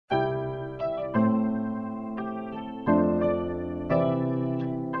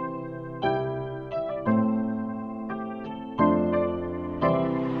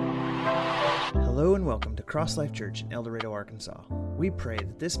welcome to Cross Life Church in El Dorado, Arkansas. We pray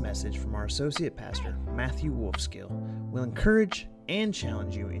that this message from our associate pastor, Matthew Wolfskill, will encourage and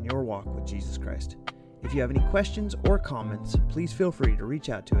challenge you in your walk with Jesus Christ. If you have any questions or comments, please feel free to reach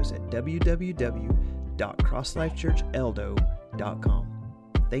out to us at www.crosslifechurcheldo.com.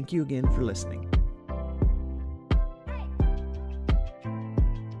 Thank you again for listening.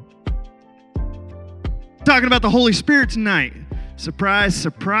 Talking about the Holy Spirit tonight. Surprise,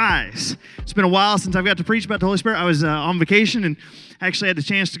 surprise. It's been a while since I've got to preach about the Holy Spirit. I was on vacation and actually had the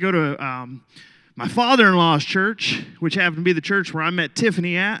chance to go to my father-in-law's church, which happened to be the church where I met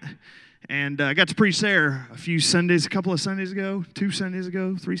Tiffany at. And I got to preach there a couple of Sundays ago, 2 Sundays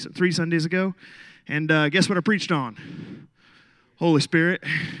ago, three Sundays ago. And guess what I preached on? Holy Spirit.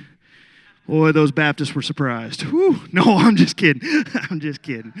 Boy, those Baptists were surprised. Whew. No, I'm just kidding. I'm just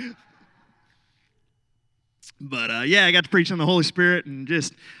kidding. But yeah, I got to preach on the Holy Spirit, and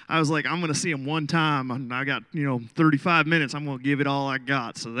I was like, I'm going to see him one time, and I got 35 minutes. I'm going to give it all I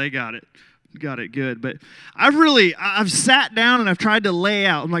got. So they got it good. But I've sat down and I've tried to lay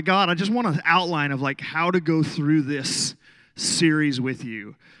out. I'm like, God, I just want an outline of like how to go through this series with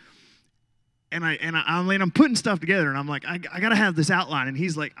you. And I'm putting stuff together, and I'm like, I got to have this outline. And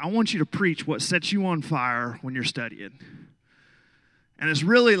he's like, I want you to preach what sets you on fire when you're studying. And it's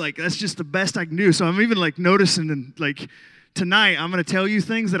really like, that's just the best I can do. So I'm even like noticing, and like tonight, I'm going to tell you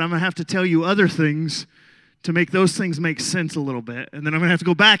things that I'm going to have to tell you other things to make those things make sense a little bit. And then I'm going to have to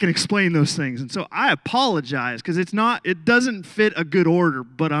go back and explain those things. And so I apologize because it doesn't fit a good order,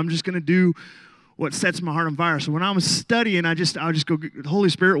 but I'm just going to do what sets my heart on fire. So when I was studying, I'll just go, Holy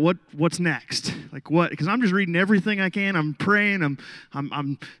Spirit, what's next? Like what? Because I'm just reading everything I can. I'm praying.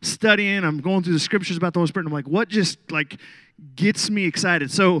 I'm studying. I'm going through the scriptures about the Holy Spirit. And I'm like, what just like gets me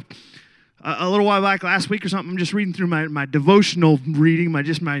excited? So a little while back, last week or something, I'm just reading through my devotional reading, my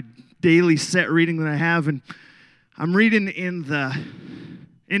daily set reading that I have, and I'm reading in the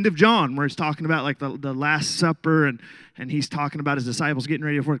end of John where he's talking about like the Last Supper, and he's talking about his disciples getting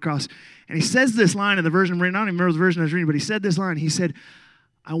ready for the cross. And he says this line in the version I'm reading. I don't even remember the version I was reading, but he said this line. He said,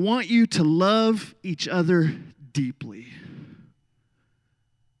 I want you to love each other deeply.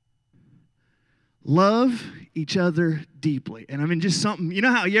 Love each other deeply. And I mean, just something, you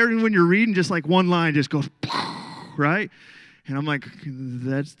know how when you're reading, just like one line just goes, right? And I'm like,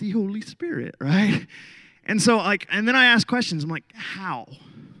 that's the Holy Spirit, right? And so and then I ask questions. I'm like, how?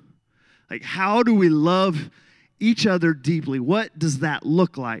 Like, how do we love each other deeply? What does that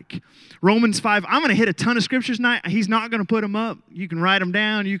look like? Romans 5, I'm going to hit a ton of scriptures tonight. He's not going to put them up. You can write them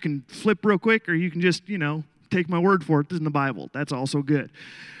down. You can flip real quick, or you can just, take my word for it. This is in the Bible. That's also good.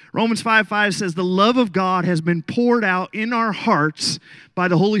 Romans 5:5 says, the love of God has been poured out in our hearts by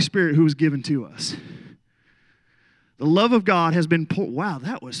the Holy Spirit who was given to us. The love of God has been poured. Wow,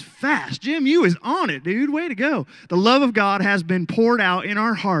 that was fast. Jim, you was on it, dude. Way to go. The love of God has been poured out in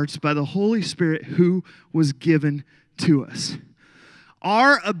our hearts by the Holy Spirit who was given to us.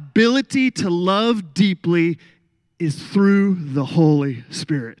 Our ability to love deeply is through the Holy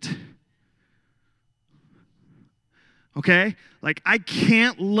Spirit. Okay? Like, I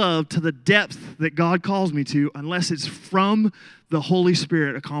can't love to the depth that God calls me to unless it's from the Holy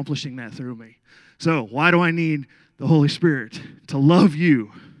Spirit accomplishing that through me. So, why do I need the Holy Spirit? To love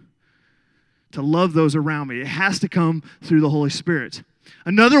you, to love those around me. It has to come through the Holy Spirit.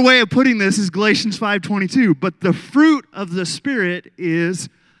 Another way of putting this is Galatians 5:22, but the fruit of the Spirit is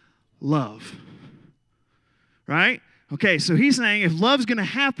love. Right? Okay, so he's saying if love's going to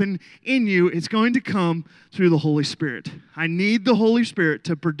happen in you, it's going to come through the Holy Spirit. I need the Holy Spirit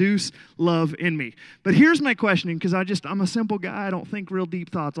to produce love in me. But here's my questioning, because I'm a simple guy. I don't think real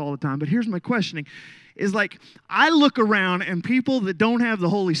deep thoughts all the time. But here's my questioning, is like I look around and people that don't have the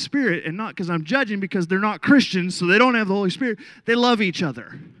Holy Spirit, and not because I'm judging, because they're not Christians, so they don't have the Holy Spirit, they love each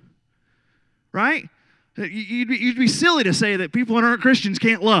other. Right? You'd be silly to say that people that aren't Christians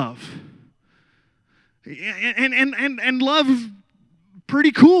can't love. And love,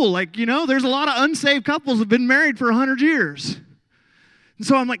 pretty cool. Like, there's a lot of unsaved couples that have been married for 100 years. And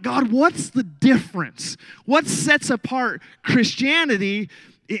so I'm like, God, what's the difference? What sets apart Christianity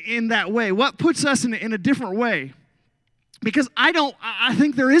in that way? What puts us in a different way? Because I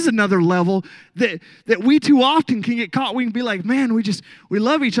think there is another level that we too often can get caught. We can be like, man, we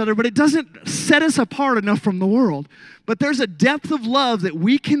love each other, but it doesn't set us apart enough from the world. But there's a depth of love that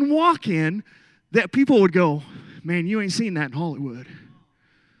we can walk in that people would go, man, you ain't seen that in Hollywood.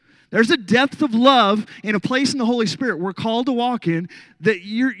 There's a depth of love in a place in the Holy Spirit we're called to walk in that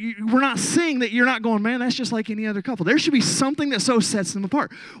we're not seeing, that you're not going, man, that's just like any other couple. There should be something that so sets them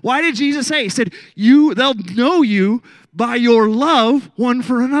apart. Why did Jesus say? He said, they'll know you by your love one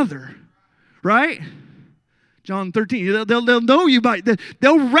for another, right? John 13. They'll know you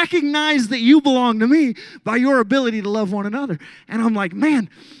they'll recognize that you belong to me by your ability to love one another. And I'm like, man,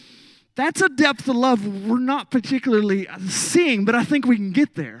 that's a depth of love we're not particularly seeing, but I think we can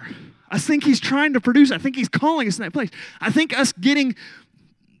get there. I think he's trying to produce. I think he's calling us in that place. I think us getting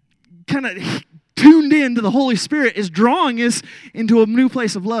kind of tuned into the Holy Spirit is drawing us into a new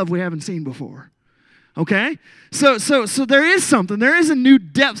place of love we haven't seen before. Okay? So there is something. There is a new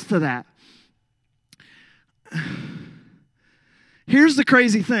depth to that. Here's the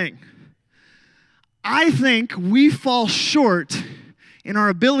crazy thing. I think we fall short in our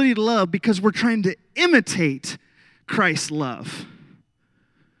ability to love because we're trying to imitate Christ's love,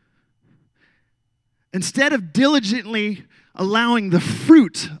 instead of diligently allowing the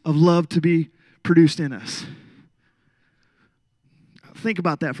fruit of love to be produced in us. Think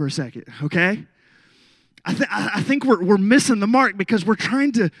about that for a second, okay? I think we're missing the mark because we're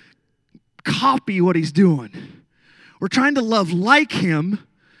trying to copy what he's doing. We're trying to love like him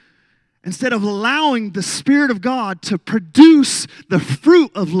instead of allowing the Spirit of God to produce the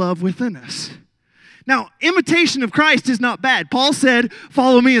fruit of love within us. Now, imitation of Christ is not bad. Paul said,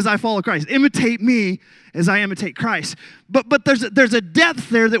 follow me as I follow Christ. Imitate me as I imitate Christ. But there's a depth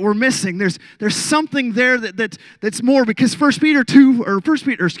there that we're missing. There's something there that's more, because 2 Peter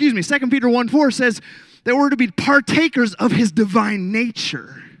 1:4 says that we're to be partakers of his divine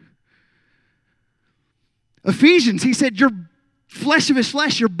nature. Ephesians, he said, you're flesh of his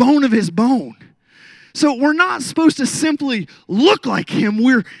flesh, you're bone of his bone. So we're not supposed to simply look like him,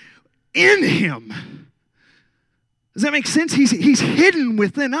 we're in him. Does that make sense? He's hidden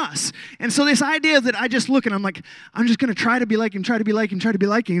within us. And so this idea that I just look and I'm like, I'm just going to try to be like him, try to be like him, try to be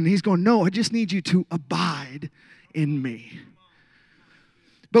like him. And he's going, no, I just need you to abide in me.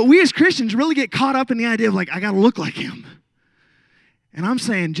 But we as Christians really get caught up in the idea of like, I got to look like him. And I'm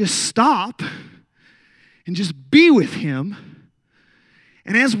saying just stop and just be with him.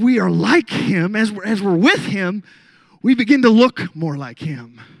 And as we are like him, as we're with him, we begin to look more like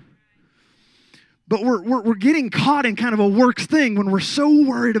him. But we're getting caught in kind of a works thing when we're so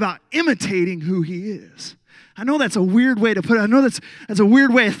worried about imitating who he is. I know that's a weird way to put it. I know that's a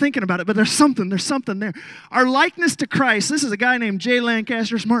weird way of thinking about it, but there's something there. Our likeness to Christ, this is a guy named Jay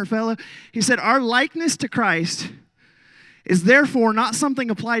Lancaster, smart fella. He said, our likeness to Christ is therefore not something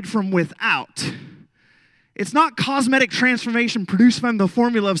applied from without. It's not cosmetic transformation produced from the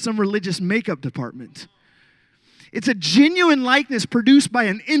formula of some religious makeup department. It's a genuine likeness produced by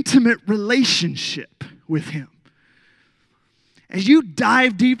an intimate relationship with him. As you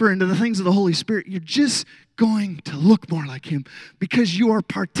dive deeper into the things of the Holy Spirit, you're just going to look more like him because you are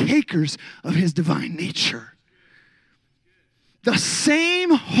partakers of his divine nature. The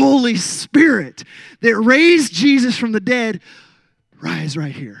same Holy Spirit that raised Jesus from the dead rises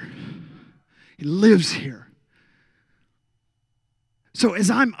right here. He lives here. So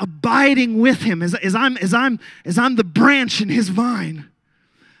as I'm abiding with him, as I'm the branch in his vine,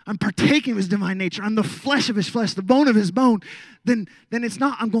 I'm partaking of his divine nature. I'm the flesh of his flesh, the bone of his bone. Then it's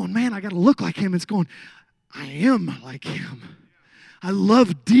not, I'm going, man, I got to look like him. It's going, I am like him. I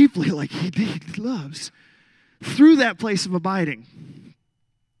love deeply like he loves. Through that place of abiding.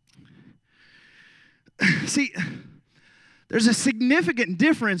 See, there's a significant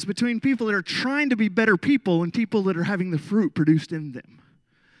difference between people that are trying to be better people and people that are having the fruit produced in them.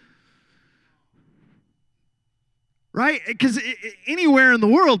 Right? Because anywhere in the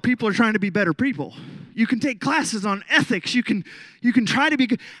world, people are trying to be better people. You can take classes on ethics. You can try to be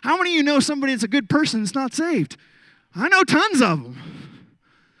good. How many of you know somebody that's a good person that's not saved? I know tons of them.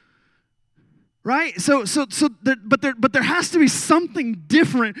 Right? But there has to be something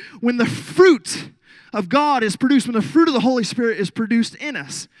different when the fruit of God is produced, when the fruit of the Holy Spirit is produced in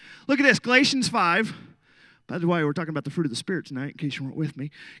us. Look at this, Galatians 5. By the way, we're talking about the fruit of the Spirit tonight, in case you weren't with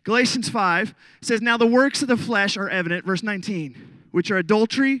me. Galatians 5 says, now the works of the flesh are evident, verse 19, which are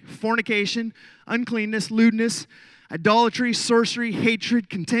adultery, fornication, uncleanness, lewdness, idolatry, sorcery, hatred,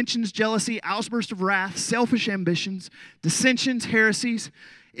 contentions, jealousy, outbursts of wrath, selfish ambitions, dissensions, heresies,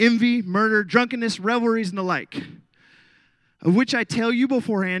 envy, murder, drunkenness, revelries, and the like. Of which I tell you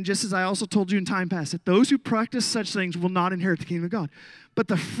beforehand, just as I also told you in time past, that those who practice such things will not inherit the kingdom of God. But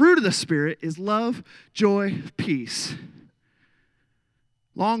the fruit of the Spirit is love, joy, peace,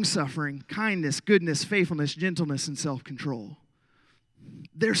 long-suffering, kindness, goodness, faithfulness, gentleness, and self-control.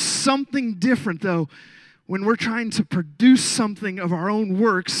 There's something different, though, when we're trying to produce something of our own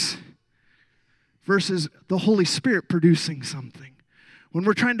works versus the Holy Spirit producing something. When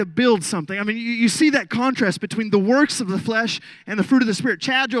we're trying to build something. I mean, you see that contrast between the works of the flesh and the fruit of the Spirit.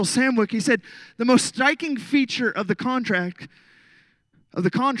 Chad Joel Samwick, he said, the most striking feature of the contract of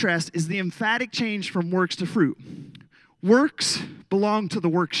the contrast is the emphatic change from works to fruit. Works belong to the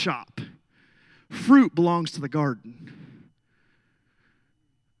workshop. Fruit belongs to the garden.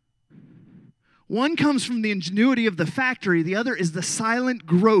 One comes from the ingenuity of the factory. The other is the silent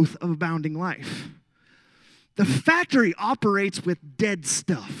growth of abounding life. The factory operates with dead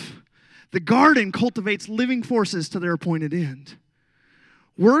stuff. The garden cultivates living forces to their appointed end.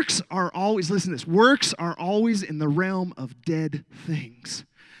 Works are always, listen to this, works are always in the realm of dead things.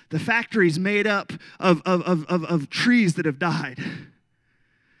 The factory is made up of trees that have died.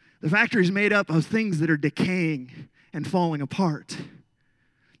 The factory is made up of things that are decaying and falling apart.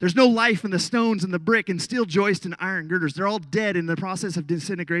 There's no life in the stones and the brick and steel joist and iron girders. They're all dead in the process of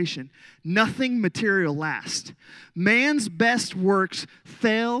disintegration. Nothing material lasts. Man's best works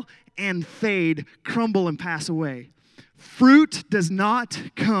fail and fade, crumble and pass away. Fruit does not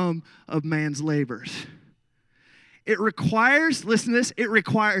come of man's labors. It requires, listen to this, it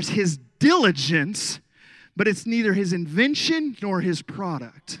requires his diligence, but it's neither his invention nor his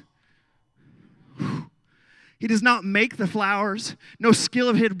product. He does not make the flowers. No skill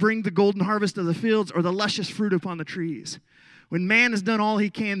of his bring the golden harvest of the fields or the luscious fruit upon the trees. When man has done all he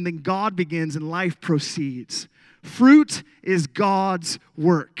can, then God begins and life proceeds. Fruit is God's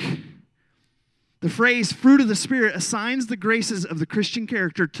work. The phrase fruit of the Spirit assigns the graces of the Christian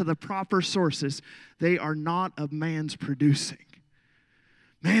character to the proper sources. They are not of man's producing.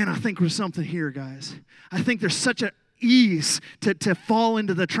 Man, I think there's something here, guys. I think there's such an ease to fall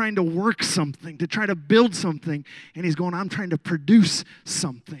into the trying to work something, to try to build something. And he's going, I'm trying to produce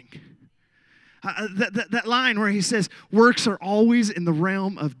something. That line where he says, works are always in the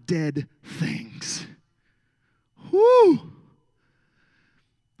realm of dead things. Whoo!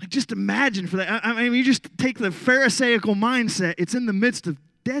 Like just imagine for that. I mean, you just take the Pharisaical mindset. It's in the midst of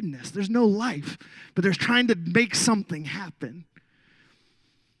deadness. There's no life, but there's trying to make something happen.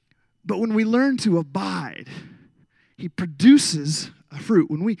 But when we learn to abide, he produces a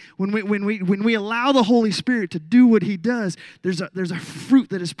fruit. When we allow the Holy Spirit to do what he does, there's a fruit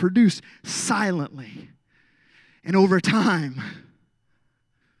that is produced silently and over time.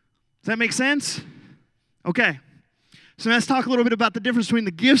 Does that make sense? Okay. So let's talk a little bit about the difference between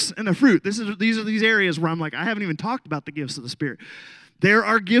the gifts and the fruit. These are these areas where I'm like, I haven't even talked about the gifts of the Spirit. There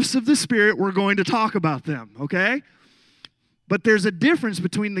are gifts of the Spirit. We're going to talk about them, okay? But there's a difference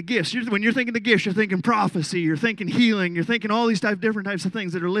between the gifts. When you're thinking the gifts, you're thinking prophecy, you're thinking healing, you're thinking all these different types of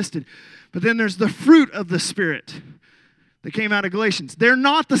things that are listed. But then there's the fruit of the Spirit that came out of Galatians. They're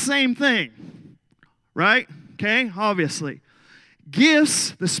not the same thing, right? Okay, obviously.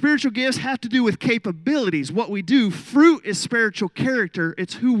 Gifts, the spiritual gifts, have to do with capabilities, what we do. Fruit is spiritual character.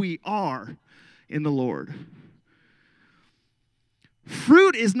 It's who we are in the Lord.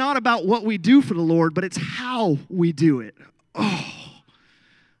 Fruit is not about what we do for the Lord, but it's how we do it. Oh.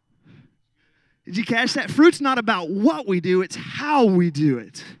 Did you catch that? Fruit's not about what we do, it's how we do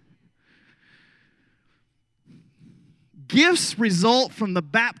it. Gifts result from the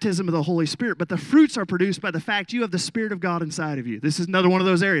baptism of the Holy Spirit, but the fruits are produced by the fact you have the Spirit of God inside of you. This is another one of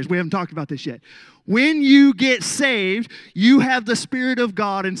those areas. We haven't talked about this yet. When you get saved, you have the Spirit of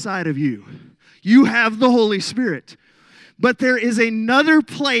God inside of you. You have the Holy Spirit. But there is another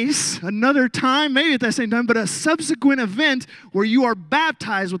place, another time, maybe at that same time, but a subsequent event where you are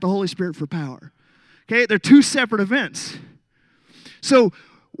baptized with the Holy Spirit for power. Okay, they're two separate events. So,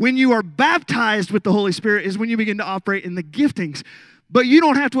 when you are baptized with the Holy Spirit is when you begin to operate in the giftings. But you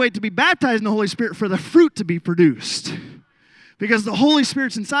don't have to wait to be baptized in the Holy Spirit for the fruit to be produced. Because the Holy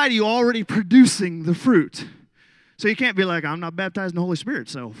Spirit's inside of you already producing the fruit. So you can't be like, I'm not baptized in the Holy Spirit,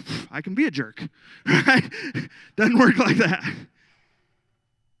 so I can be a jerk. Right? Doesn't work like that.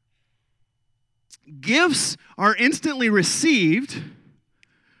 Gifts are instantly received,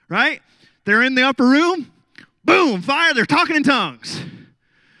 right? They're in the upper room, boom, fire, they're talking in tongues.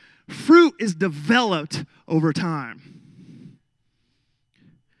 Fruit is developed over time.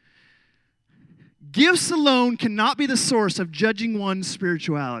 Gifts alone cannot be the source of judging one's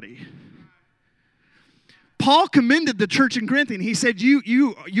spirituality. Paul commended the church in Corinth. He said,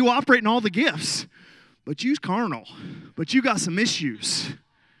 you operate in all the gifts, but you's carnal, but you got some issues,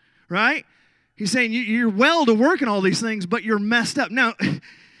 right? He's saying you're well to work in all these things, but you're messed up. Now,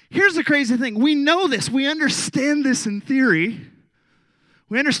 here's the crazy thing. We know this. We understand this in theory.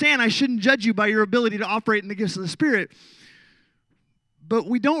 We understand I shouldn't judge you by your ability to operate in the gifts of the Spirit. But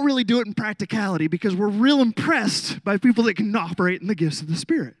we don't really do it in practicality because we're real impressed by people that can operate in the gifts of the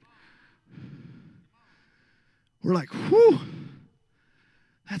Spirit. We're like, whew,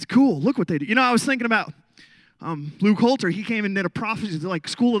 that's cool. Look what they do. You know, I was thinking about Luke Holter. He came and did a prophecy, like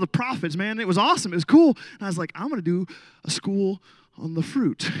School of the Prophets, man. It was awesome. It was cool. And I was like, I'm going to do a school on the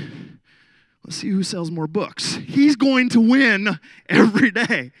fruit. Let's see who sells more books. He's going to win every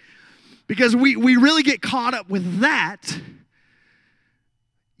day. Because we really get caught up with that.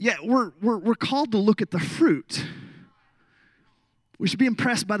 Yet we're called to look at the fruit. We should be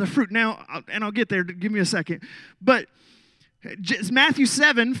impressed by the fruit. Now, I'll get there. Give me a second. But Matthew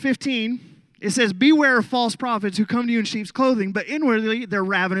 7:15, it says, beware of false prophets who come to you in sheep's clothing, but inwardly they're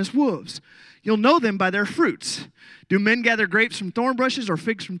ravenous wolves. You'll know them by their fruits. Do men gather grapes from thorn bushes or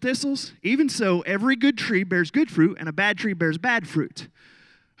figs from thistles? Even so, every good tree bears good fruit, and a bad tree bears bad fruit.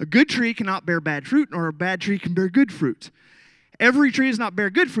 A good tree cannot bear bad fruit, nor a bad tree can bear good fruit. Every tree does not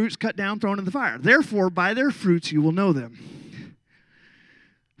bear good fruits, cut down, thrown in the fire. Therefore, by their fruits you will know them.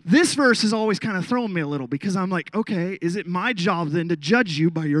 This verse has always kind of thrown me a little because I'm like, okay, is it my job then to judge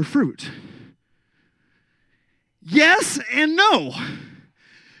you by your fruit? Yes and no.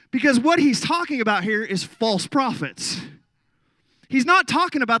 Because what he's talking about here is false prophets. He's not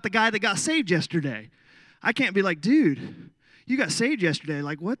talking about the guy that got saved yesterday. I can't be like, dude, you got saved yesterday.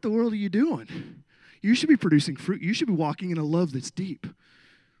 Like, what the world are you doing? You should be producing fruit. You should be walking in a love that's deep.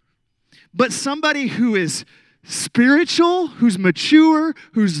 But somebody who is spiritual, who's mature,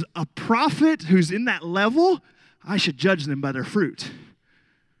 who's a prophet, who's in that level, I should judge them by their fruit.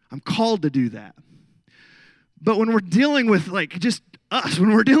 I'm called to do that. But when we're dealing with like just us,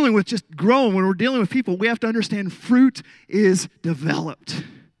 when we're dealing with just growing, when we're dealing with people, we have to understand fruit is developed.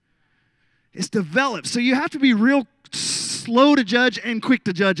 It's developed. So you have to be real slow to judge and quick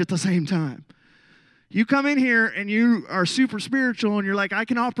to judge at the same time. You come in here and you are super spiritual and you're like, I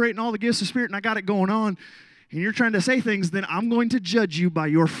can operate in all the gifts of spirit and I got it going on, and you're trying to say things, then I'm going to judge you by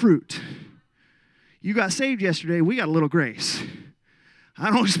your fruit. You got saved yesterday, we got a little grace. I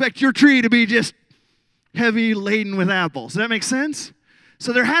don't expect your tree to be just heavy laden with apples. Does that make sense?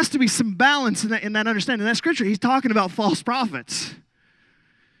 So there has to be some balance in that understanding. In that scripture, he's talking about false prophets.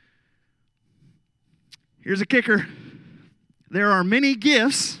 Here's a kicker. There are many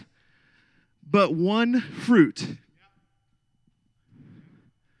gifts, but one fruit.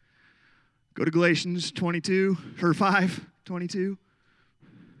 Go to Galatians 5:22.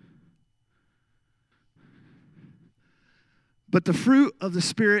 But the fruit of the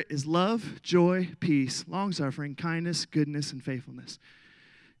Spirit is love, joy, peace, long-suffering, kindness, goodness, and faithfulness,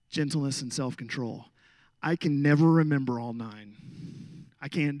 gentleness, and self-control. I can never remember all 9. I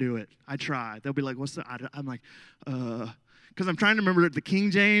can't do it. I try. They'll be like, what's the, I'm like, because I'm trying to remember the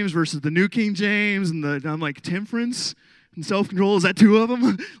King James versus the New King James, and I'm like, temperance and self-control, is that 2 of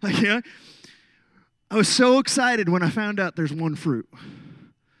them? Like, yeah. I was so excited when I found out there's one fruit.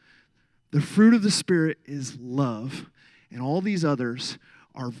 The fruit of the Spirit is love, and all these others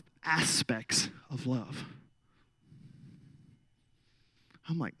are aspects of love.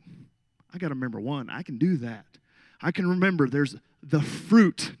 I'm like, I got to remember one. I can do that. I can remember there's the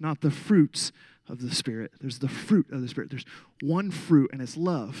fruit, not the fruits of the Spirit. There's the fruit of the Spirit. There's one fruit, and it's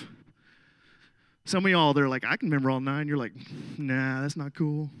love. Some of y'all, they're like, I can remember all 9. You're like, nah, that's not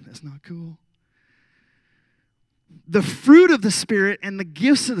cool. That's not cool. The fruit of the Spirit and the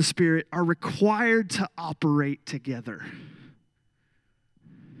gifts of the Spirit are required to operate together.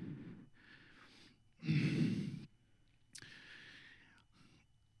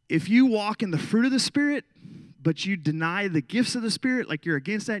 If you walk in the fruit of the Spirit, but you deny the gifts of the Spirit, like you're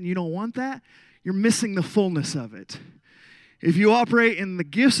against that and you don't want that, you're missing the fullness of it. If you operate in the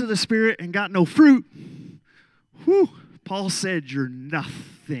gifts of the Spirit and got no fruit, Paul said you're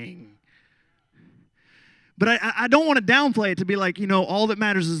nothing. But I don't want to downplay it to be like, all that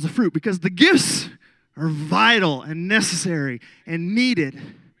matters is the fruit, because the gifts are vital and necessary and needed.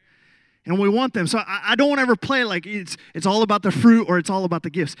 And we want them. So I don't want to ever play like it's all about the fruit or it's all about the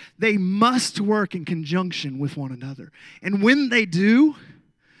gifts. They must work in conjunction with one another. And when they do,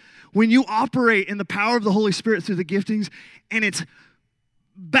 when you operate in the power of the Holy Spirit through the giftings, and it's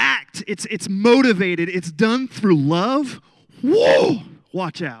backed, it's motivated, it's done through love, whoa,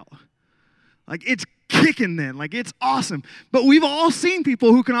 watch out. Like it's kicking then. Like it's awesome. But we've all seen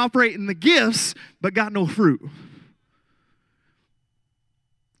people who can operate in the gifts but got no fruit.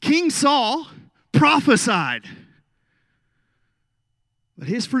 King Saul prophesied, but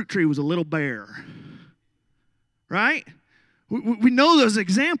his fruit tree was a little bare. Right? We know those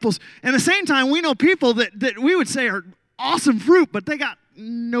examples. And at the same time, we know people that we would say are awesome fruit, but they got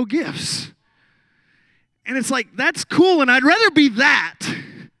no gifts. And it's like, that's cool, and I'd rather be that.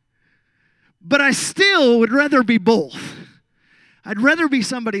 But I still would rather be both. I'd rather be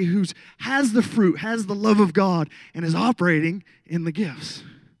somebody who has the fruit, has the love of God, and is operating in the gifts.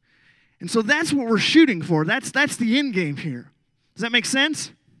 And so that's what we're shooting for. That's the end game here. Does that make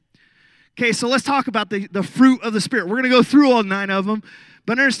sense? Okay, so let's talk about the fruit of the Spirit. We're going to go through all 9 of them,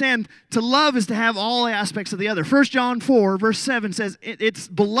 but understand, to love is to have all aspects of the other. 1 John 4, verse 7 says, it's,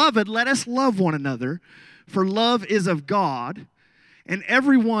 beloved, let us love one another, for love is of God, and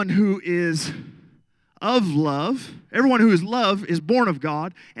everyone who is of love, everyone who is love is born of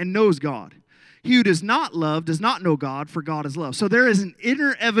God and knows God. He who does not love does not know God, for God is love. So there is an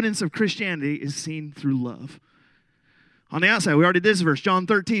inner evidence of Christianity is seen through love. On the outside, we already did this verse, John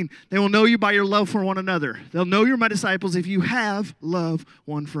 13. They will know you by your love for one another. They'll know you're my disciples if you have love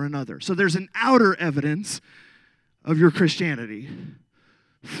one for another. So there's an outer evidence of your Christianity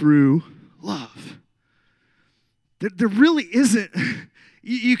through love. There really isn't.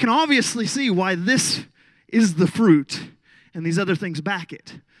 You can obviously see why this is the fruit and these other things back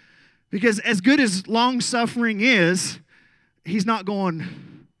it. Because as good as long-suffering is, he's not going...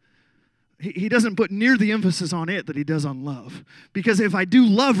 He doesn't put near the emphasis on it that he does on love. Because if I do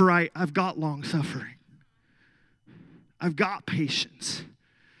love right, I've got long-suffering. I've got patience.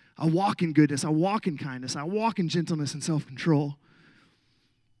 I walk in goodness. I walk in kindness. I walk in gentleness and self-control.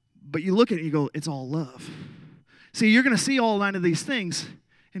 But you look at it and you go, it's all love. See, you're going to see all 9 of these things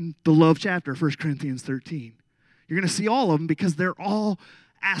in the love chapter, 1 Corinthians 13. You're going to see all of them because they're all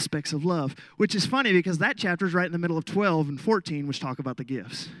aspects of love. Which is funny because that chapter is right in the middle of 12 and 14, which talk about the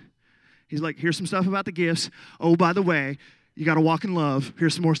gifts. He's like, here's some stuff about the gifts. Oh, by the way, you got to walk in love.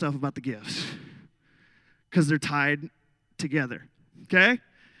 Here's some more stuff about the gifts. Because they're tied together. Okay?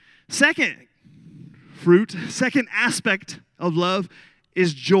 Second fruit, second aspect of love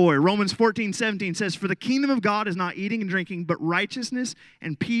is joy. Romans 14:17 says, for the kingdom of God is not eating and drinking, but righteousness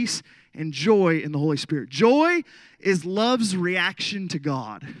and peace and joy in the Holy Spirit. Joy is love's reaction to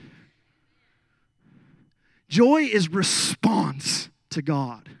God. Joy is response to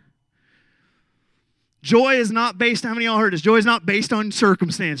God. Joy is not based, how many of y'all heard this? Joy is not based on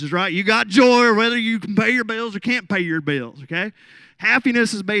circumstances, right? You got joy or whether you can pay your bills or can't pay your bills, okay?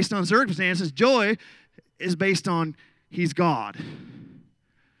 Happiness is based on circumstances. Joy is based on he's God,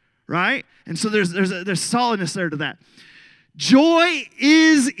 right? And so there's solidness there to that. Joy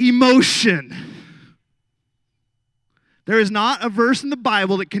is emotion. There is not a verse in the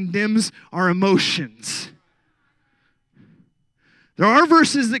Bible that condemns our emotions. There are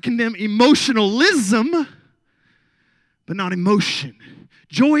verses that condemn emotionalism, but not emotion.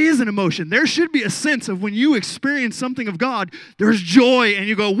 Joy is an emotion. There should be a sense of when you experience something of God, there's joy and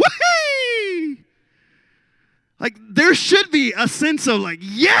you go, whee! Like there should be a sense of like,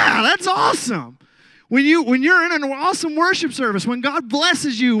 yeah, that's awesome. When you're in an awesome worship service, when God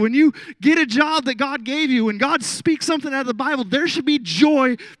blesses you, when you get a job that God gave you, when God speaks something out of the Bible, there should be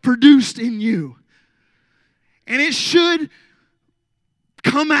joy produced in you. And it should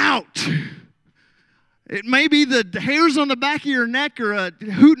come out. It may be the hairs on the back of your neck or a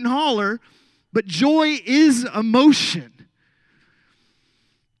hoot and holler, but joy is emotion.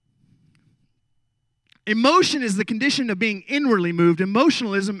 Emotion is the condition of being inwardly moved.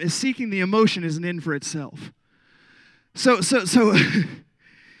 Emotionalism is seeking the emotion as an end for itself. So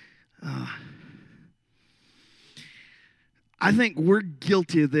I think we're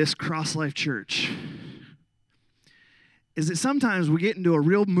guilty of this, Cross Life Church. Is that sometimes we get into a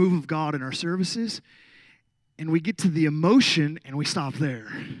real move of God in our services, and we get to the emotion, and we stop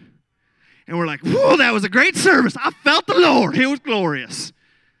there. And we're like, whoa, that was a great service. I felt the Lord. It was glorious.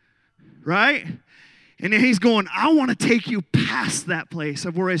 Right? And then he's going, I want to take you past that place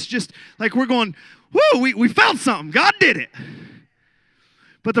of where it's just like we're going, whoa, we felt something. God did it.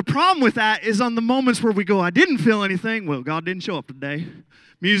 But the problem with that is on the moments where we go, I didn't feel anything. Well, God didn't show up today.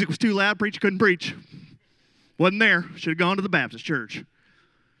 Music was too loud. Preacher couldn't preach. Wasn't there. Should have gone to the Baptist church.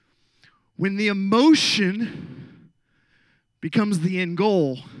 When the emotion becomes the end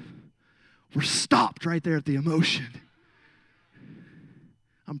goal, we're stopped right there at the emotion.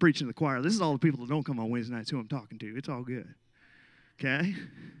 I'm preaching to the choir. This is all the people that don't come on Wednesday nights who I'm talking to. It's all good. Okay?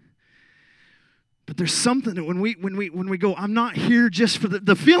 But there's something that when we go, I'm not here just for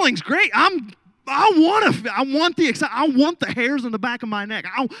the feeling's great. I want the excitement. I want the hairs on the back of my neck.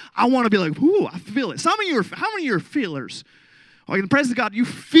 I want to be like, ooh, I feel it. How many of you are feelers? Like in the presence of God, you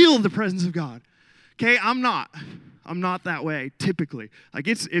feel the presence of God. Okay, I'm not that way typically. Like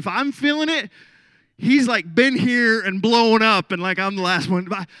if I'm feeling it, he's like been here and blown up, and like I'm the last one.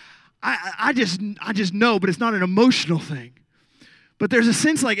 I just know, but it's not an emotional thing. But there's a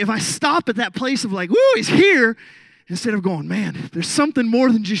sense like if I stop at that place of like, woo, he's here. Instead of going, man, there's something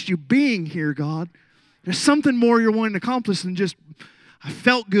more than just you being here, God. There's something more you're wanting to accomplish than just, I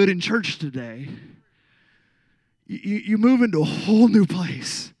felt good in church today. You move into a whole new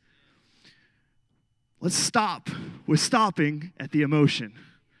place. Let's stop with stopping at the emotion.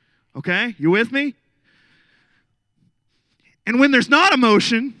 Okay? You with me? And when there's not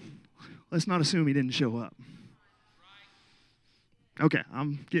emotion, let's not assume he didn't show up. Okay,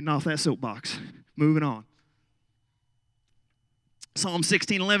 I'm getting off that soapbox. Moving on. Psalm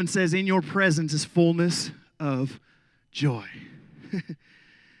 16:11 says, in your presence is fullness of joy.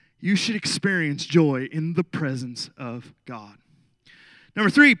 You should experience joy in the presence of God. Number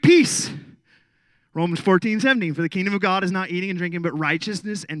 3, peace. Romans 14:17, for the kingdom of God is not eating and drinking, but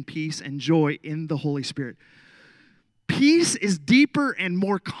righteousness and peace and joy in the Holy Spirit. Peace is deeper and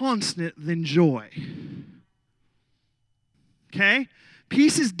more constant than joy. Okay?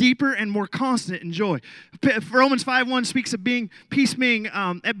 Peace is deeper and more constant than joy. Romans 5:1 speaks of being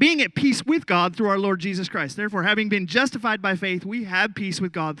at peace with God through our Lord Jesus Christ. Therefore, having been justified by faith, we have peace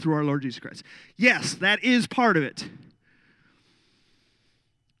with God through our Lord Jesus Christ. Yes, that is part of it.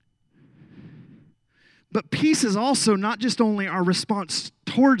 But peace is also not just only our response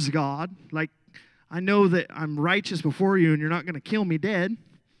towards God, like, I know that I'm righteous before you and you're not going to kill me dead,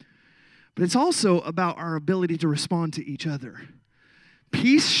 but it's also about our ability to respond to each other.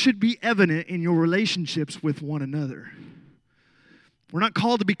 Peace should be evident in your relationships with one another. We're not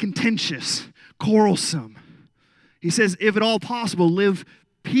called to be contentious, quarrelsome. He says, if at all possible, live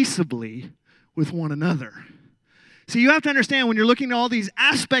peaceably with one another. So you have to understand, when you're looking at all these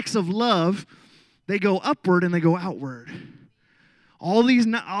aspects of love, they go upward and they go outward. All these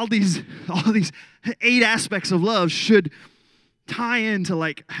 8 aspects of love should tie into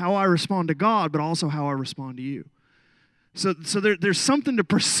like how I respond to God, but also how I respond to you. So there's something to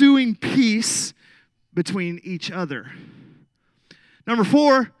pursuing peace between each other. Number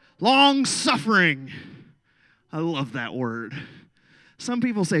 4, long suffering. I love that word. Some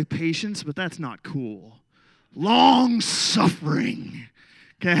people say patience, but that's not cool. Long suffering.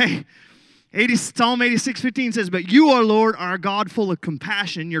 Okay? Psalm 86:15 says, but you, O Lord, are a God full of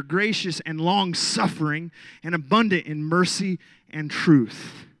compassion. You're gracious and long-suffering and abundant in mercy and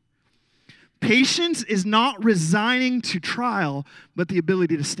truth. Patience is not resigning to trial, but the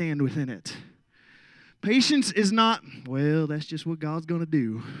ability to stand within it. Patience is not, well, that's just what God's going to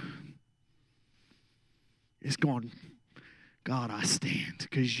do. It's going, God, I stand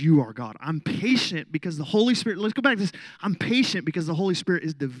because you are God. I'm patient because the Holy Spirit, let's go back to this. I'm patient because the Holy Spirit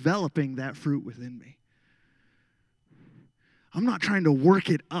is developing that fruit within me. I'm not trying to work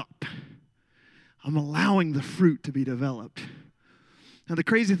it up. I'm allowing the fruit to be developed. Now, the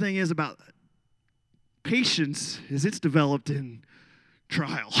crazy thing is about patience is it's developed in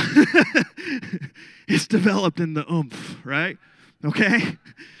trial. It's developed in the oomph, right? Okay?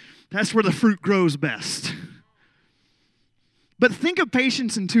 That's where the fruit grows best. But think of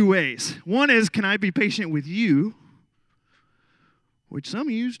patience in 2 ways. One is, can I be patient with you? Which some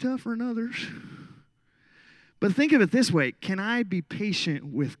of you is tougher than others. But think of it this way. Can I be patient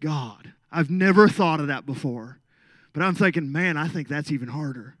with God? I've never thought of that before. But I'm thinking, man, I think that's even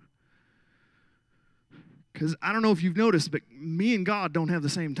harder. Because I don't know if you've noticed, but me and God don't have the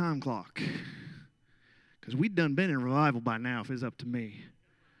same time clock. Because we'd done been in revival by now if it's up to me.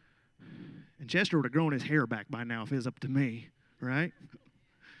 And Chester would have grown his hair back by now if it was up to me, right?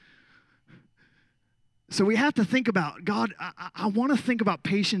 So we have to think about, God, I want to think about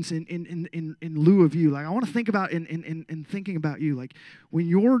patience in lieu of you. Like, I want to think about in thinking about you. Like, when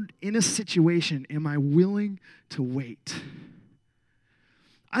you're in a situation, am I willing to wait?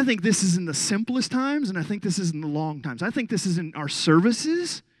 I think this is in the simplest times, and I think this is in the long times. I think this is in our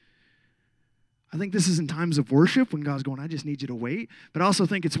services. I think this is in times of worship when God's going, I just need you to wait. But I also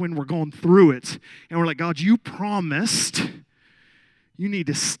think it's when we're going through it, and we're like, God, you promised. You need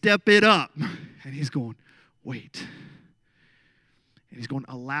to step it up. And he's going, wait. And he's going,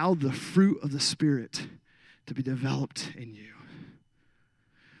 allow the fruit of the Spirit to be developed in you.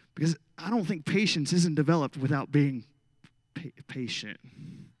 Because I don't think patience isn't developed without being patient.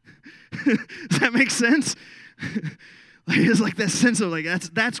 Does that make sense? Like, it's like that sense of like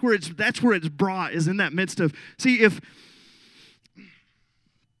that's where it's brought, is in that midst of, see,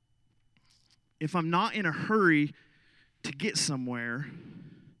 if I'm not in a hurry to get somewhere,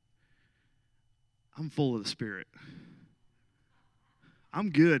 I'm full of the Spirit. I'm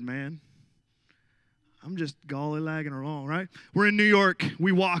good, man. I'm just golly-lagging along, right? We're in New York.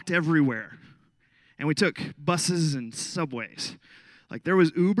 We walked everywhere. And we took buses and subways. Like, there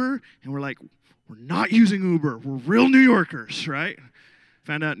was Uber, and we're like, we're not using Uber. We're real New Yorkers, right?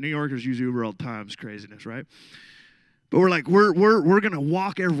 Found out New Yorkers use Uber all the time. It's craziness, right? But we're like, we're going to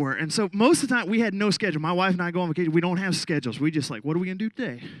walk everywhere. And so most of the time, we had no schedule. My wife and I go on vacation. We don't have schedules. We just like, what are we going to do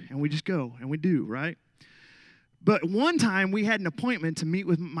today? And we just go, and we do, right? But one time, we had an appointment to meet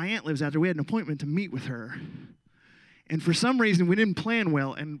with, my aunt lives out there. We had an appointment to meet with her. And for some reason, we didn't plan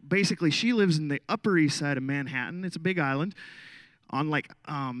well. And basically, she lives in the Upper East Side of Manhattan. It's a big island on like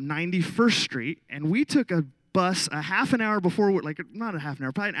 91st Street. And we took a bus a half an hour before, like not a half an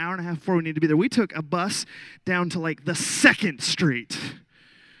hour, probably an hour and a half before we needed to be there. We took a bus down to like the 2nd Street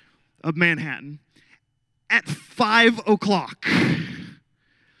of Manhattan at 5 o'clock.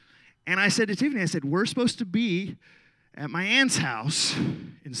 And I said to Tiffany, I said, we're supposed to be at my aunt's house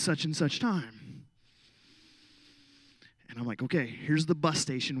in such and such time. And I'm like, okay, here's the bus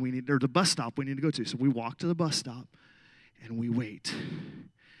station or the bus stop we need to go to. So we walk to the bus stop and we wait.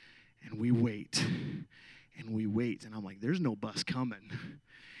 And we wait. And we wait. And I'm like, there's no bus coming.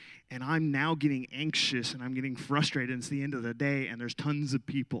 And I'm now getting anxious and I'm getting frustrated. It's the end of the day and there's tons of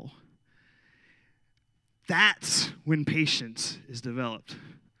people. That's when patience is developed.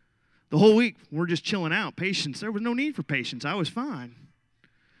 The whole week, we're just chilling out. Patience, there was no need for patience. I was fine.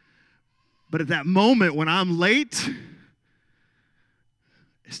 But at that moment when I'm late,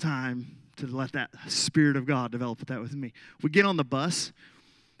 it's time to let that Spirit of God develop that with me. We get on the bus.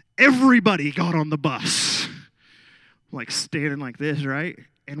 Everybody got on the bus. Like standing like this, right?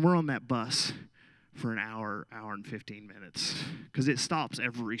 And we're on that bus for an hour and 15 minutes. Because it stops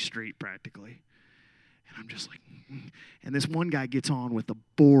every street practically. And I'm just like, and this one guy gets on with a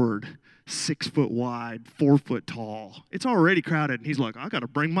board 6 foot wide, 4 foot tall. It's already crowded. And he's like, I got to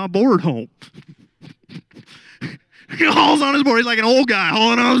bring my board home. He hauls on his board. He's like an old guy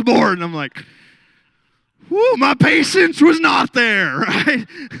hauling on his board. And I'm like, whoo, my patience was not there, right?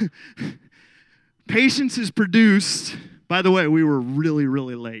 Patience is produced. By the way, we were really,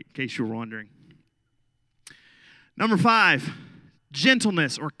 really late, in case you were wondering. Number 5.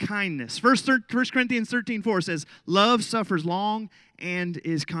 Gentleness or kindness. 1 Corinthians 13:4 says, love suffers long and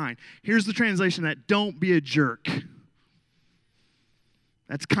is kind. Here's the translation of that. Don't be a jerk.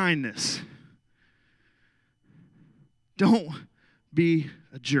 That's kindness. Don't be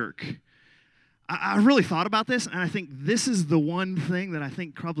a jerk. I really thought about this, and I think this is the one thing that I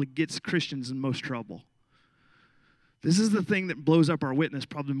think probably gets Christians in most trouble. This is the thing that blows up our witness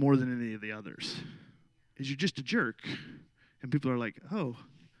probably more than any of the others, is you're just a jerk. And people are like, oh,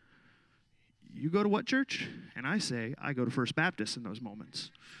 you go to what church? And I say, I go to First Baptist in those moments.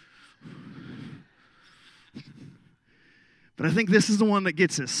 But I think this is the one that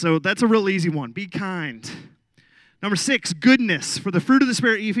gets us. So that's a real easy one. Be kind. Number 6, goodness. For the fruit of the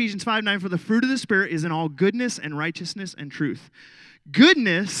Spirit, Ephesians 5:9, for the fruit of the Spirit is in all goodness and righteousness and truth.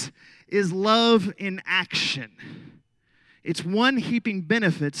 Goodness is love in action. It's one heaping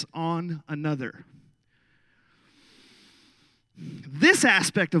benefits on another. This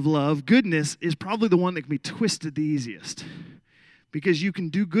aspect of love, goodness, is probably the one that can be twisted the easiest because you can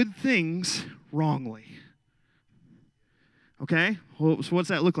do good things wrongly. Okay? Well, so what's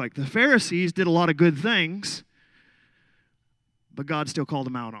that look like? The Pharisees did a lot of good things, but God still called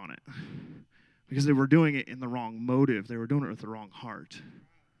them out on it because they were doing it in the wrong motive. They were doing it with the wrong heart.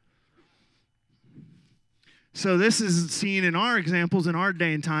 So this is seen in our examples in our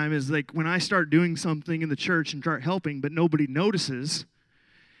day and time is like when I start doing something in the church and start helping, but nobody notices,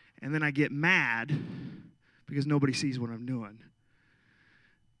 and then I get mad because nobody sees what I'm doing.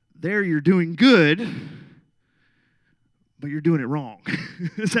 There you're doing good, but you're doing it wrong.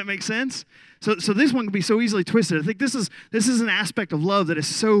 Does that make sense? So this one can be so easily twisted. I think this is an aspect of love that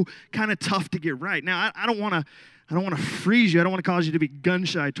is so kind of tough to get right. Now, I don't want to freeze you. I don't want to cause you to be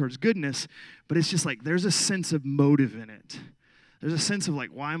gun-shy towards goodness, but it's just like there's a sense of motive in it. There's a sense of like,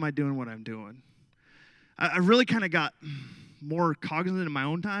 why am I doing what I'm doing? I really kind of got more cognizant in my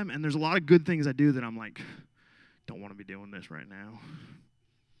own time, and there's a lot of good things I do that I'm like, don't want to be doing this right now.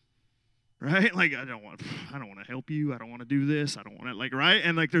 Right? Like, I don't want to help you. I don't want to do this. I don't want to, like, right?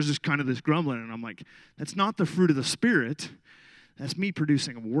 And like there's just kind of this grumbling, and I'm like, that's not the fruit of the Spirit. That's me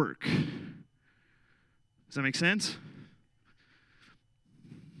producing a work. Does that make sense?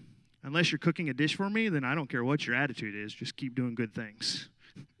 Unless you're cooking a dish for me, then I don't care what your attitude is. Just keep doing good things.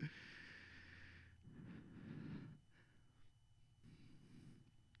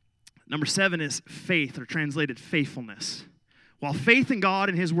 Number 7 is faith, or translated faithfulness. While faith in God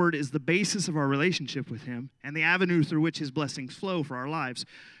and His Word is the basis of our relationship with Him and the avenue through which His blessings flow for our lives,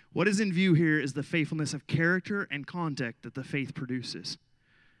 what is in view here is the faithfulness of character and conduct that the faith produces.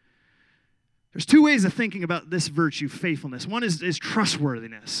 There's 2 ways of thinking about this virtue, faithfulness. One is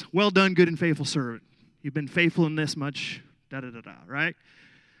trustworthiness. Well done, good and faithful servant. You've been faithful in this much, da-da-da-da, right?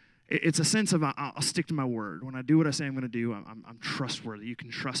 It's a sense of I'll stick to my word. When I do what I say I'm going to do, I'm trustworthy. You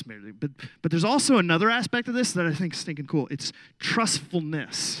can trust me. But there's also another aspect of this that I think is stinking cool. It's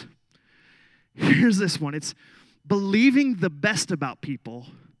trustfulness. Here's this one. It's believing the best about people,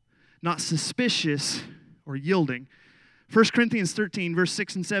 not suspicious or yielding, 1 Corinthians 13, verse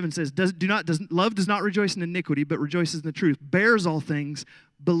 6 and 7 says, love does not rejoice in iniquity, but rejoices in the truth, bears all things,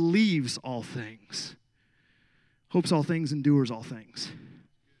 believes all things, hopes all things, endures all things.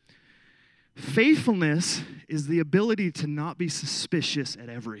 Faithfulness is the ability to not be suspicious at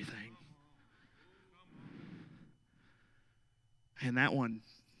everything. And that one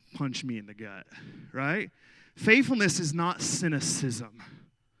punched me in the gut, right? Faithfulness is not cynicism.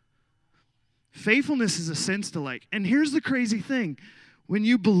 Faithfulness is a sense to like, and here's the crazy thing. When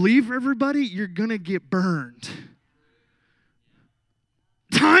you believe everybody, you're going to get burned.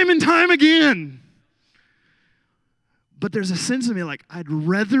 Time and time again. But there's a sense of me like, I'd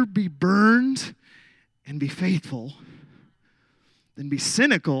rather be burned and be faithful than be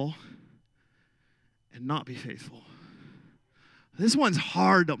cynical and not be faithful. This one's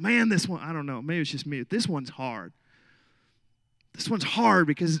hard though. Man, this one, I don't know. Maybe it's just me. This one's hard. This one's hard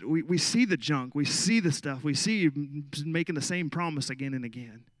because we see the junk. We see the stuff. We see you making the same promise again and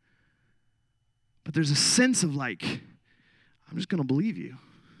again. But there's a sense of like, I'm just going to believe you.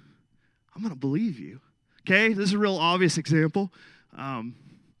 I'm going to believe you. Okay, this is a real obvious example.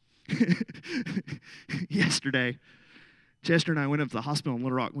 Yesterday, Chester and I went up to the hospital in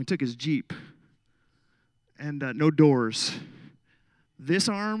Little Rock. We took his Jeep. And no doors. This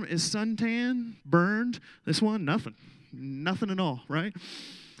arm is suntan, burned. This one, nothing. Nothing at all, right?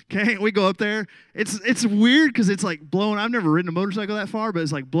 Okay, we go up there. It's weird because it's like blowing. I've never ridden a motorcycle that far, but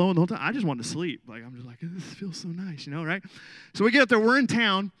it's like blowing the whole time. I just wanted to sleep. Like I'm just like, this feels so nice, right? So we get up there. We're in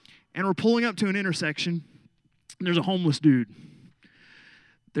town, and we're pulling up to an intersection. And there's a homeless dude.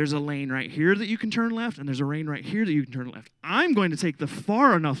 There's a lane right here that you can turn left, and there's a lane right here that you can turn left. I'm going to take the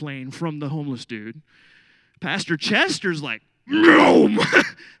far enough lane from the homeless dude. Pastor Chester's like, no.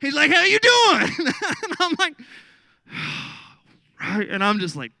 He's like, how you doing? And I'm like, right. And I'm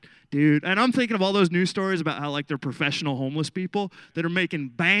just like, dude. And I'm thinking of all those news stories about how like they're professional homeless people that are making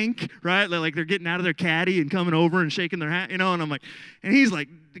bank, right? Like they're getting out of their caddy and coming over and shaking their hat, And I'm like, and he's like,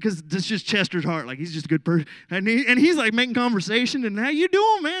 because that's just Chester's heart. Like he's just a good person. And he's like making conversation and how you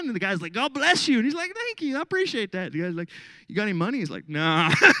doing, man? And the guy's like, God bless you. And he's like, thank you. I appreciate that. The guy's like, you got any money? He's like, nah.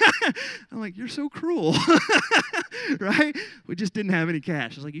 I'm like, you're so cruel. Right? We just didn't have any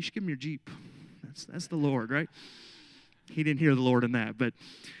cash. I was like, you should give him your Jeep. That's the Lord, right? He didn't hear the Lord in that, but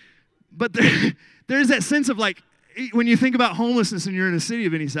there's that sense of like, when you think about homelessness and you're in a city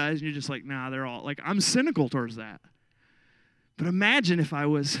of any size, and you're just like, nah, they're all, like, I'm cynical towards that. But imagine if I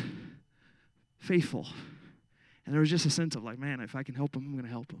was faithful, and there was just a sense of like, man, if I can help them, I'm going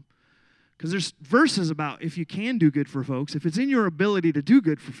to help them. Because there's verses about if you can do good for folks, if it's in your ability to do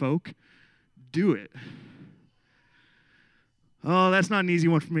good for folk, do it. Oh, that's not an easy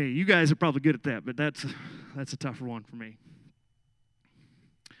one for me. You guys are probably good at that, but that's a tougher one for me.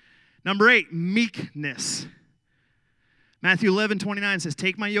 Number 8, meekness. Matthew 11:29 says,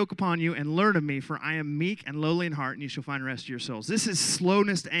 take my yoke upon you and learn of me, for I am meek and lowly in heart, and you shall find rest to your souls. This is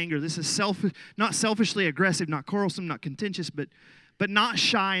slowness to anger. This is not selfishly aggressive, not quarrelsome, not contentious, but not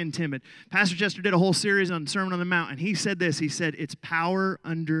shy and timid. Pastor Chester did a whole series on Sermon on the Mount, and he said this. He said, it's power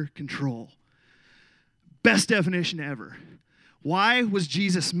under control. Best definition ever. Why was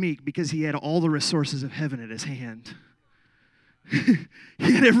Jesus meek? Because he had all the resources of heaven at his hand.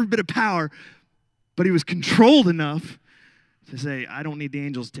 He had every bit of power, but he was controlled enough to say, I don't need the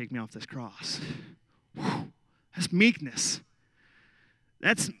angels to take me off this cross. Whew. That's meekness.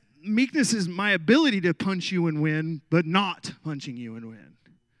 Meekness is my ability to punch you and win, but not punching you and win.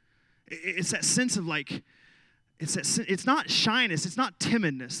 It's that sense of like, it's not shyness, it's not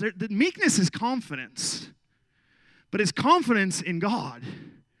timidness. The meekness is confidence. But it's confidence in God.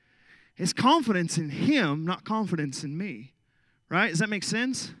 It's confidence in Him, not confidence in me. Right? Does that make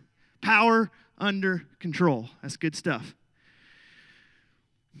sense? Power under control. That's good stuff.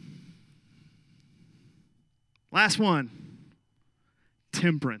 Last one.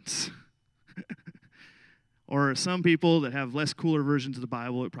 Temperance. Or some people that have less cooler versions of the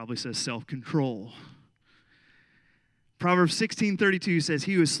Bible, it probably says self-control. Proverbs 16:32 says,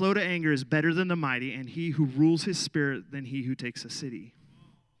 he who is slow to anger is better than the mighty, and he who rules his spirit than he who takes a city.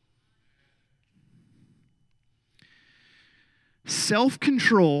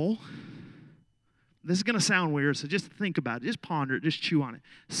 Self-control, this is going to sound weird, so just think about it. Just ponder it. Just chew on it.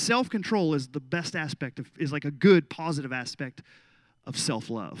 Self-control is the best aspect is like a good, positive aspect of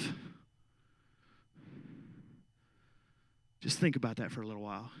self-love. Just think about that for a little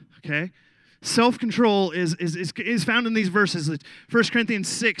while, okay? Self-control is found in these verses. 1 Corinthians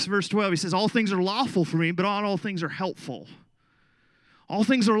 6, verse 12, he says, all things are lawful for me, but not all things are helpful. All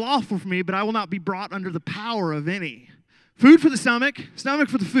things are lawful for me, but I will not be brought under the power of any. Food for the stomach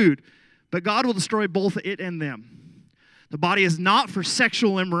for the food, but God will destroy both it and them. The body is not for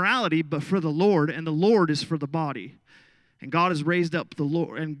sexual immorality, but for the Lord, and the Lord is for the body. And God has raised up the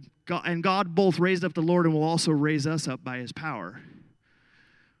Lord, and God both raised up the Lord and will also raise us up by his power.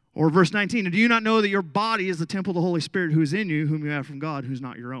 Or verse 19, and do you not know that your body is the temple of the Holy Spirit who is in you, whom you have from God, who's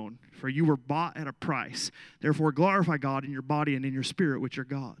not your own? For you were bought at a price. Therefore glorify God in your body and in your spirit, which are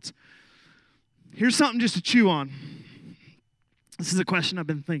God's. Here's something just to chew on. This is a question I've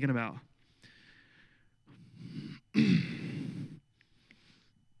been thinking about.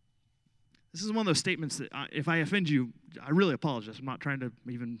 This is one of those statements that if I offend you, I really apologize. I'm not trying to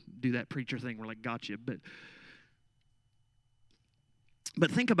even do that preacher thing where like, gotcha.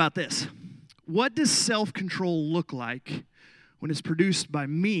 But think about this. What does self-control look like when it's produced by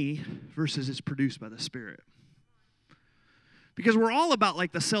me versus it's produced by the Spirit? Because we're all about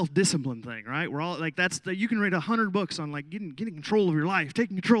like the self-discipline thing, right? We're all like, you can read 100 books on like getting control of your life,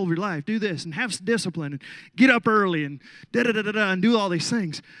 taking control of your life, do this and have discipline and get up early and da-da-da-da-da and do all these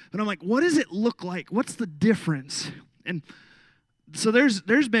things. But I'm like, what does it look like? What's the difference? And so there's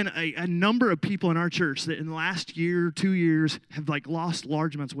been a number of people in our church that in the last year, 2 years have like lost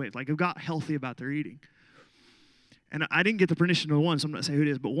large amounts of weight, like have got healthy about their eating. And I didn't get the permission of the one, so I'm not saying who it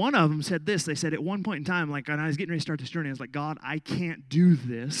is, but one of them said this. They said at one point in time, like when I was getting ready to start this journey, I was like, God, I can't do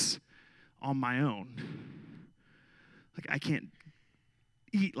this on my own. Like I can't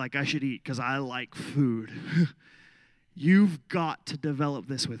eat like I should eat because I like food. You've got to develop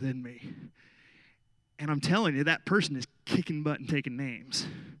this within me. And I'm telling you, that person is kicking butt and taking names.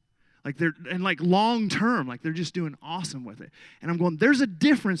 Like like long term, like they're just doing awesome with it. And I'm going, there's a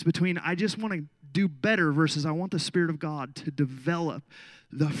difference between I just want to do better versus I want the Spirit of God to develop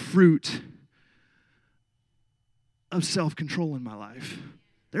the fruit of self-control in my life.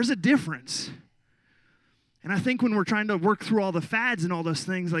 There's a difference. And I think when we're trying to work through all the fads and all those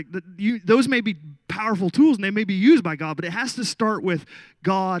things, like those may be powerful tools and they may be used by God, but it has to start with,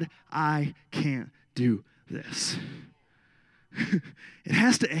 God, I can't do this. It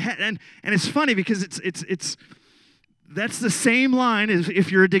has to, and it's funny because it's that's the same line as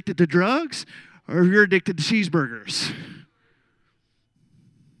if you're addicted to drugs or if you're addicted to cheeseburgers.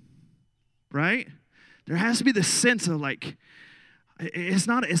 Right? There has to be this sense of like, it's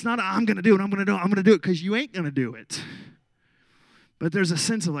not I'm going to do it because you ain't going to do it. But there's a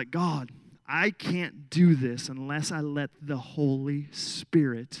sense of like, God, I can't do this unless I let the Holy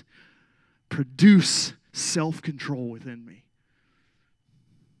Spirit produce self-control within me.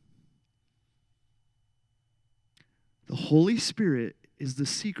 The Holy Spirit is the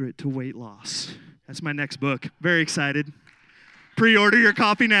secret to weight loss. That's my next book. Very excited. Pre-order your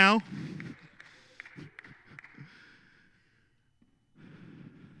copy now.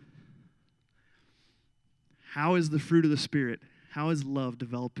 How is the fruit of the Spirit? How is love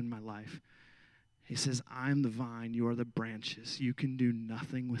developed in my life? He says, I'm the vine, you are the branches. You can do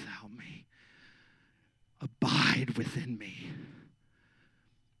nothing without me. Abide within me.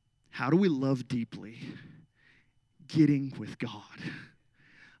 How do we love deeply? Getting with God.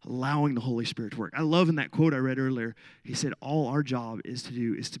 Allowing the Holy Spirit to work. I love in that quote I read earlier, he said, all our job is to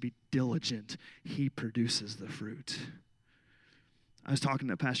do is to be diligent. He produces the fruit. I was talking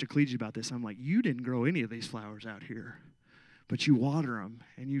to Pastor Cleege about this. I'm like, you didn't grow any of these flowers out here, but you water them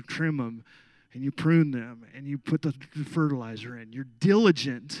and you trim them and you prune them and you put the fertilizer in. You're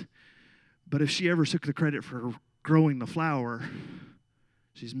diligent. But if she ever took the credit for growing the flower,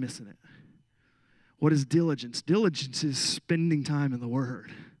 she's missing it. What is diligence? Diligence is spending time in the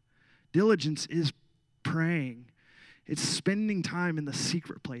Word. Diligence is praying. It's spending time in the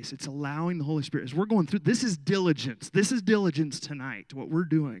secret place. It's allowing the Holy Spirit. As we're going through, this is diligence. This is diligence tonight, what we're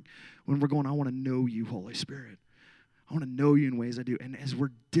doing when we're going, I want to know you, Holy Spirit. I want to know you in ways I do. And as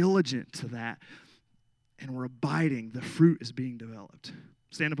we're diligent to that and we're abiding, the fruit is being developed.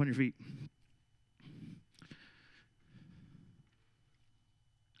 Stand up on your feet.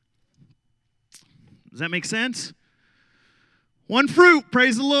 Does that make sense? One fruit,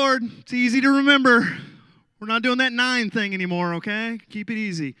 praise the Lord. It's easy to remember. We're not doing that 9 thing anymore, okay? Keep it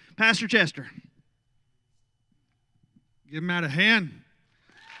easy. Pastor Chester. Give him out a hand.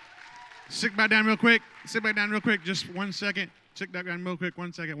 Sit back down real quick. Just 1 second. Sit back down real quick.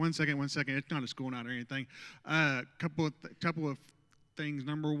 1 second. It's not a school night or anything. Couple of things.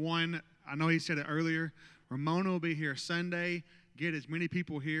 Number one, I know he said it earlier. Ramona will be here Sunday. Get as many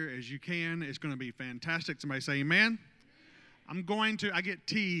people here as you can. It's going to be fantastic. Somebody say amen. I get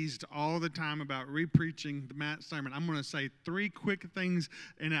teased all the time about re-preaching the Matt sermon. I'm going to say 3 quick things,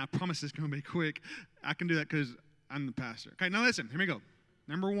 and I promise it's going to be quick. I can do that because I'm the pastor. Okay, now listen. Here we go.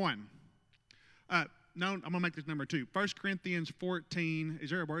 Number 1. I'm going to make this number 2. 1 Corinthians 14. Is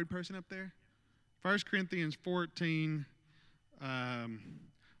there a word person up there? 1 Corinthians 14.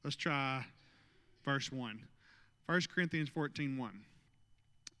 Let's try verse 1. 1 Corinthians 14:1.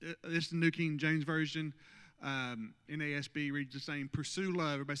 This is the New King James Version. NASB reads the same. Pursue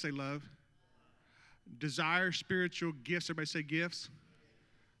love. Everybody say love. Desire spiritual gifts. Everybody say gifts.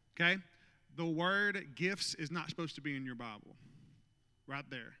 Okay? The word gifts is not supposed to be in your Bible. Right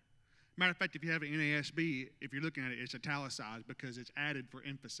there. Matter of fact, if you have an NASB, if you're looking at it, it's italicized because it's added for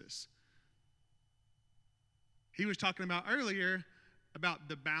emphasis. He was talking about earlier about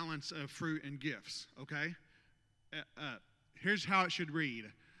the balance of fruit and gifts, okay? Here's how it should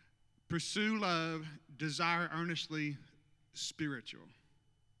read. Pursue love, desire earnestly, spiritual.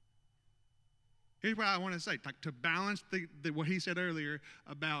 Here's what I want to say. To balance what he said earlier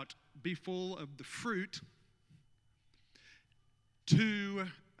about be full of the fruit,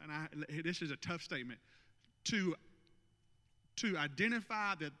 this is a tough statement, to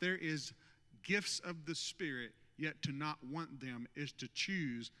identify that there is gifts of the Spirit, yet to not want them is to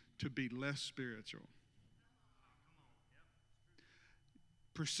choose to be less spiritual.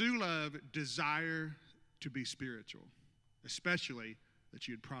 Pursue love, desire to be spiritual, especially that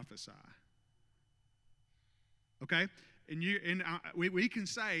you'd prophesy. Okay? And we can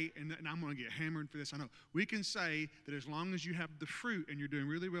say, and I'm going to get hammered for this, I know. We can say that as long as you have the fruit and you're doing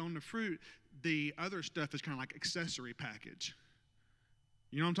really well on the fruit, the other stuff is kind of like accessory package.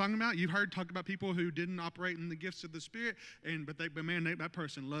 You know what I'm talking about? You've heard talk about people who didn't operate in the gifts of the Spirit, but that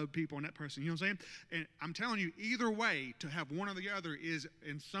person loved people and that person, you know what I'm saying? And I'm telling you, either way, to have one or the other is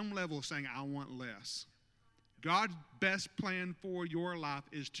in some level saying, I want less. God's best plan for your life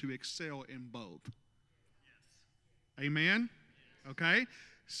is to excel in both. Yes. Amen? Yes. Okay?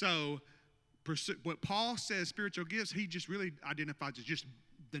 So, what Paul says, spiritual gifts, he just really identifies as just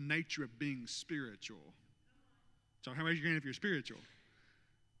the nature of being spiritual. So, how raise your hand if you're spiritual?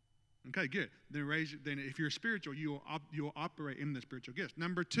 Okay, good. Then if you're spiritual, you'll operate in the spiritual gifts.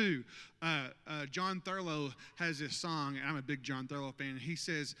 Number 2, John Thurlow has this song, and I'm a big John Thurlow fan. He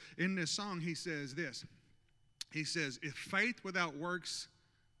says, in this song, he says this. He says, if faith without works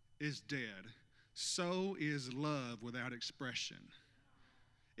is dead, so is love without expression.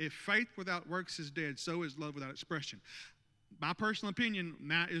 If faith without works is dead, so is love without expression. My personal opinion,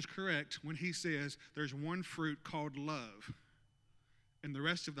 Matt is correct when he says there's one fruit called love. And the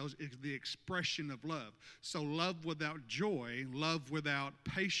rest of those is the expression of love. So love without joy, love without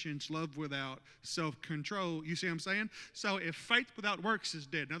patience, love without self-control. You see what I'm saying? So if faith without works is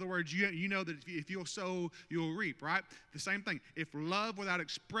dead, in other words, you know that if you'll sow, you'll reap, right? The same thing. If love without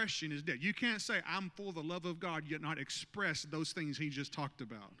expression is dead, you can't say, I'm full of the love of God, yet not express those things he just talked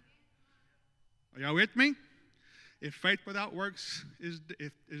about. Are y'all with me? If faith without works is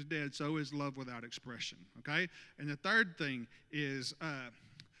dead, so is love without expression, okay? And the third thing is,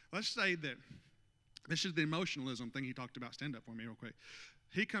 let's say that this is the emotionalism thing he talked about. Stand up for me real quick.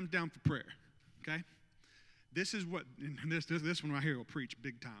 He comes down for prayer, okay? This is what, and this one right here will preach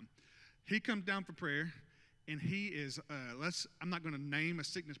big time. He comes down for prayer, and he is, I'm not going to name a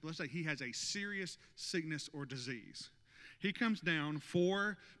sickness, but let's say he has a serious sickness or disease. He comes down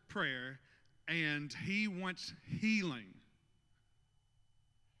for prayer, and he wants healing.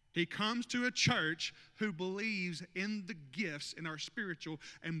 He comes to a church who believes in the gifts and are spiritual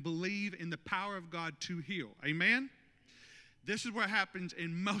and believe in the power of God to heal. Amen? This is what happens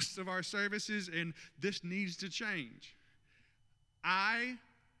in most of our services, and this needs to change. I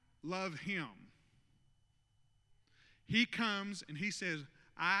love him. He comes and he says,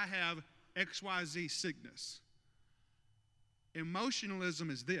 I have XYZ sickness. Emotionalism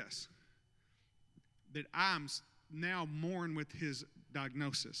is this, that I'm now mourn with his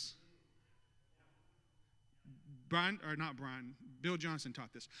diagnosis. Bill Johnson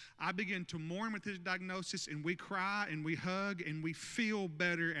taught this. I begin to mourn with his diagnosis, and we cry and we hug and we feel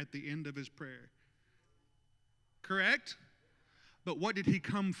better at the end of his prayer. Correct? But what did he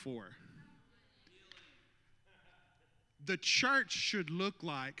come for? The church should look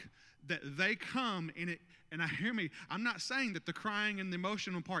like that they come and hear me, I'm not saying that the crying and the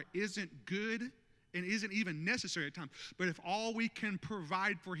emotional part isn't good and isn't even necessary at times. But if all we can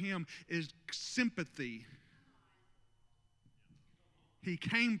provide for him is sympathy, he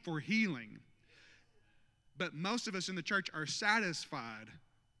came for healing. But most of us in the church are satisfied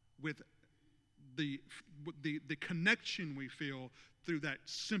with the connection we feel through that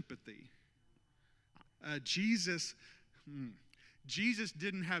sympathy. Jesus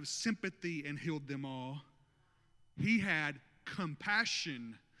didn't have sympathy and healed them all. He had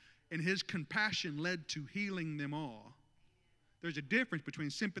compassion, and his compassion led to healing them all. There's a difference between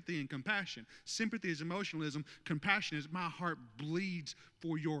sympathy and compassion. Sympathy is emotionalism. Compassion is my heart bleeds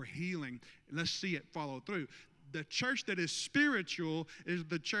for your healing. Let's see it follow through. The church that is spiritual is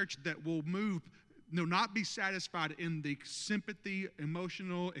the church that will not be satisfied in the sympathy,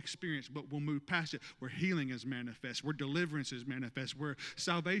 emotional experience, but will move past it, where healing is manifest, where deliverance is manifest, where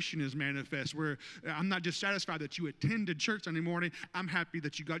salvation is manifest, where I'm not just satisfied that you attended church Sunday morning, I'm happy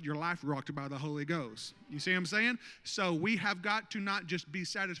that you got your life rocked by the Holy Ghost. You see what I'm saying? So we have got to not just be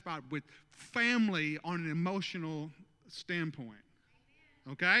satisfied with family on an emotional standpoint,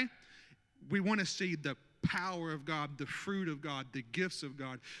 okay? We want to see the power of God, the fruit of God, the gifts of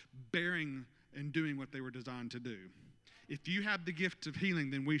God bearing and doing what they were designed to do. If you have the gift of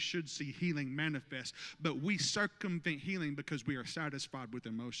healing, then we should see healing manifest. But we circumvent healing because we are satisfied with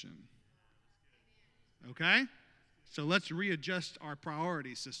emotion. Okay? So let's readjust our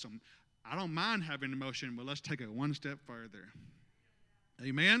priority system. I don't mind having emotion, but let's take it one step further.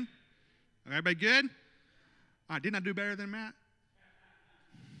 Amen? Everybody good? All right, didn't I do better than Matt?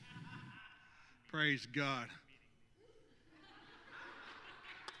 Praise God.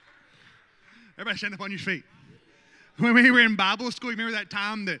 Everybody stand up on your feet. When we were in Bible school, you remember that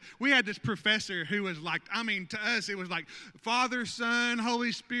time that we had this professor who was like, to us, it was like Father, Son,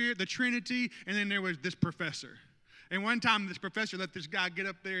 Holy Spirit, the Trinity, and then there was this professor. And one time, this professor let this guy get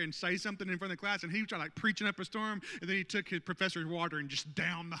up there and say something in front of the class, and he was like preaching up a storm, and then he took his professor's water and just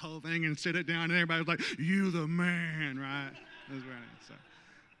downed the whole thing and set it down, and everybody was like, "You the man," right? That was right. So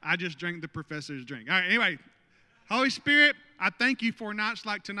I just drank the professor's drink. All right, anyway. Holy Spirit, I thank you for nights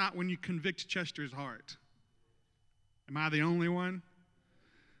like tonight when you convict Chester's heart. Am I the only one?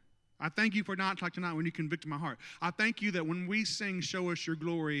 I thank you for nights like tonight when you convict my heart. I thank you that when we sing, "Show us your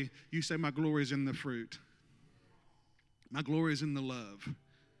glory," you say, "My glory is in the fruit. My glory is in the love."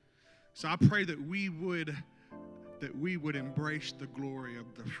 So I pray that we would embrace the glory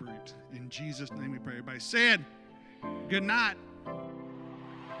of the fruit. In Jesus' name we pray. Everybody said, good night.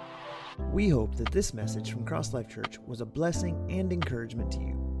 We hope that this message from Cross Life Church was a blessing and encouragement to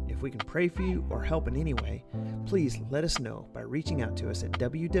you. If we can pray for you or help in any way, please let us know by reaching out to us at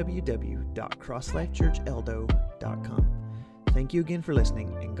www.crosslifechurcheldo.com. Thank you again for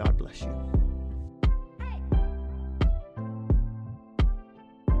listening, and God bless you.